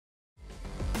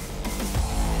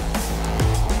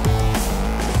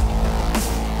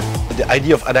The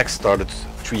idea of ADDAX started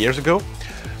 3 years ago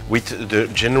with the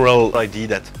general idea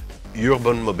that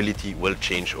urban mobility will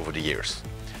change over the years.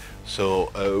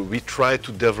 So we try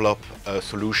to develop a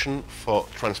solution for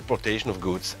transportation of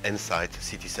goods inside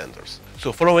city centers.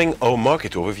 So following our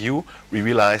market overview, we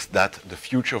realized that the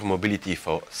future of mobility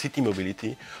for city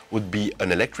mobility would be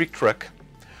an electric truck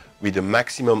with a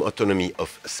maximum autonomy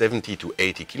of 70 to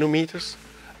 80 kilometers,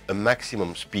 a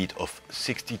maximum speed of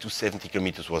 60 to 70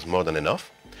 kilometers was more than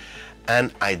enough,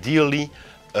 and ideally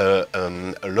a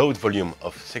load volume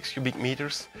of 6 cubic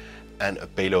meters and a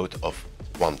payload of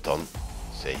 1 ton,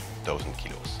 say 1,000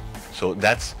 kilos. So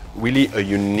that's really a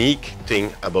unique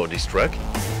thing about this truck.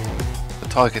 The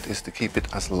target is to keep it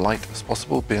as light as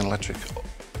possible, be an electric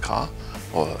car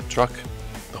or a truck.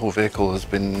 The whole vehicle has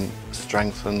been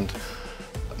strengthened,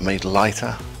 made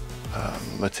lighter.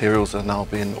 Materials are now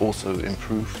being also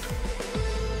improved.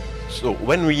 So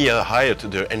when we hired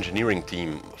the engineering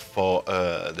team for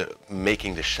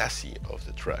making the chassis of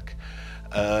the truck,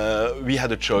 we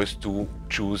had a choice to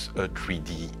choose a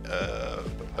 3D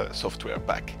software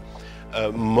pack.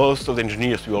 Most of the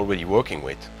engineers we were already working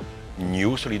with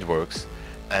knew SolidWorks,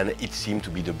 and it seemed to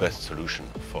be the best solution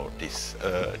for this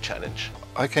challenge.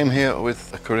 I came here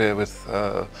with a career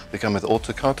began with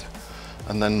AutoCAD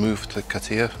and then moved to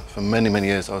CATIA. For many, many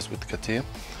years I was with CATIA.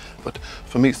 But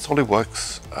for me,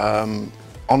 SolidWorks,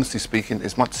 honestly speaking,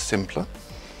 is much simpler.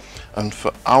 And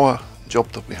for our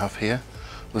job that we have here,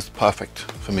 was perfect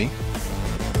for me.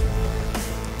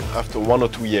 After 1 or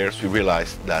 2 years, we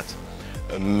realized that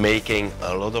making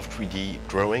a lot of 3D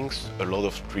drawings, a lot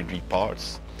of 3D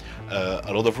parts,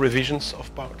 a lot of revisions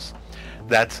of parts,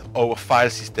 that our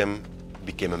file system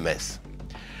became a mess.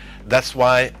 That's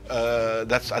why,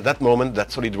 at that moment that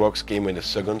SolidWorks came with a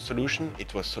second solution.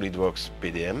 It was SolidWorks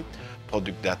PDM,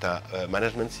 Product Data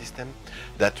Management System,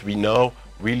 that we now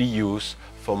really use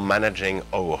for managing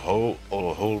our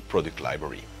whole product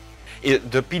library.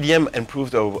 The PDM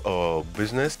improved our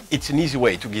business. It's an easy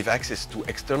way to give access to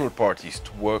external parties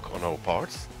to work on our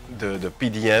parts. The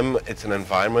PDM, it's an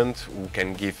environment who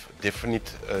can give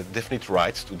definite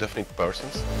rights to definite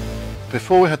persons.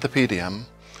 Before we had the PDM,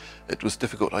 it was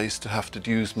difficult. I used to have to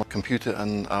use my computer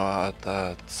and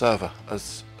the server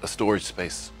as a storage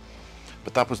space,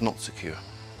 but that was not secure.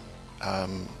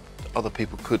 Other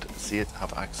people could see it,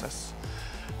 have access.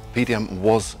 PDM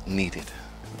was needed.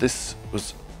 This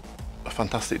was a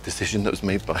fantastic decision that was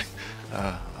made by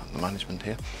the management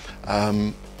here.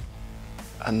 And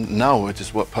now it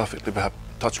just worked perfectly. We have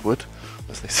touch wood,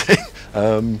 as they say.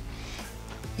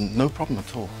 No problem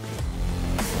at all.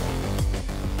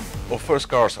 Our first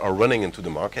cars are running into the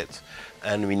market,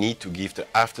 and we need to give the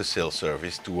after-sales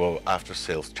service to our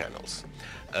after-sales channels.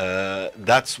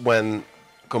 That's when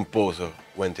Composer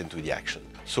went into the action.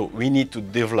 So we need to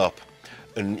develop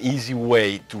an easy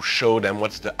way to show them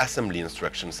what's the assembly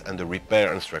instructions and the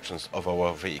repair instructions of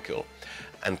our vehicle.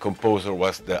 And Composer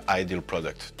was the ideal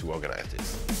product to organize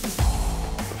this.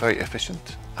 Very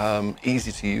efficient,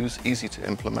 easy to use, easy to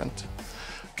implement.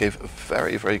 Gave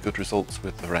very, very good results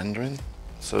with the rendering.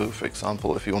 So, for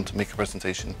example, if you want to make a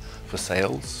presentation for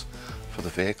sales for the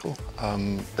vehicle,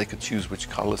 they could choose which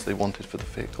colors they wanted for the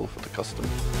vehicle, for the customer.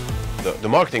 The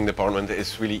marketing department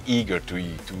is really eager to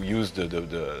use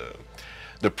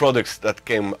the products that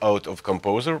came out of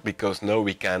Composer, because now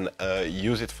we can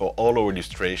use it for all our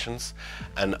illustrations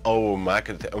and our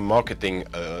marketing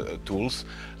tools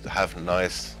to have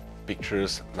nice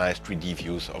pictures, nice 3D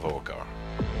views of our car.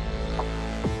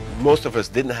 Most of us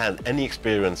didn't have any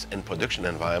experience in production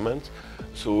environment,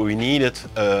 so we needed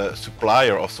a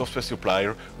supplier or software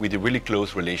supplier with a really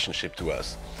close relationship to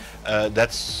us.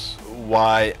 That's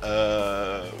why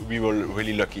we were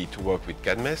really lucky to work with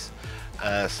Cadmes,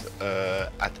 as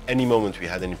at any moment we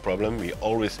had any problem, we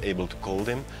always able to call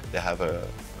them. They have a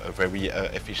very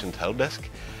efficient help desk,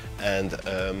 and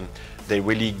they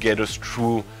really get us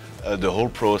through the whole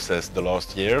process the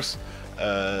last years.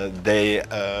 They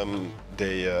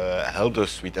helped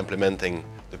us with implementing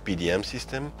the PDM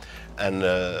system, and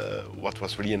what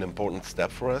was really an important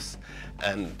step for us,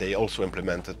 and they also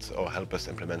implemented or helped us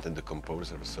implement the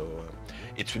Composer. So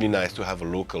it's really nice to have a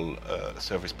local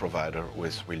service provider who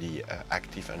is really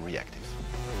active and reactive.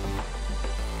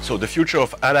 So the future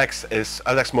of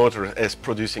ADDAX Motor is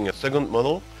producing a second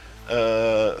model,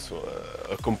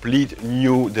 a complete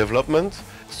new development.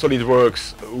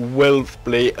 SolidWorks will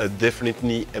play a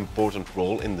definitely important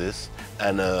role in this,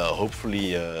 and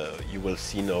hopefully you will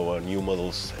see our new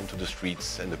models into the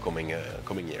streets in the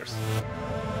coming years.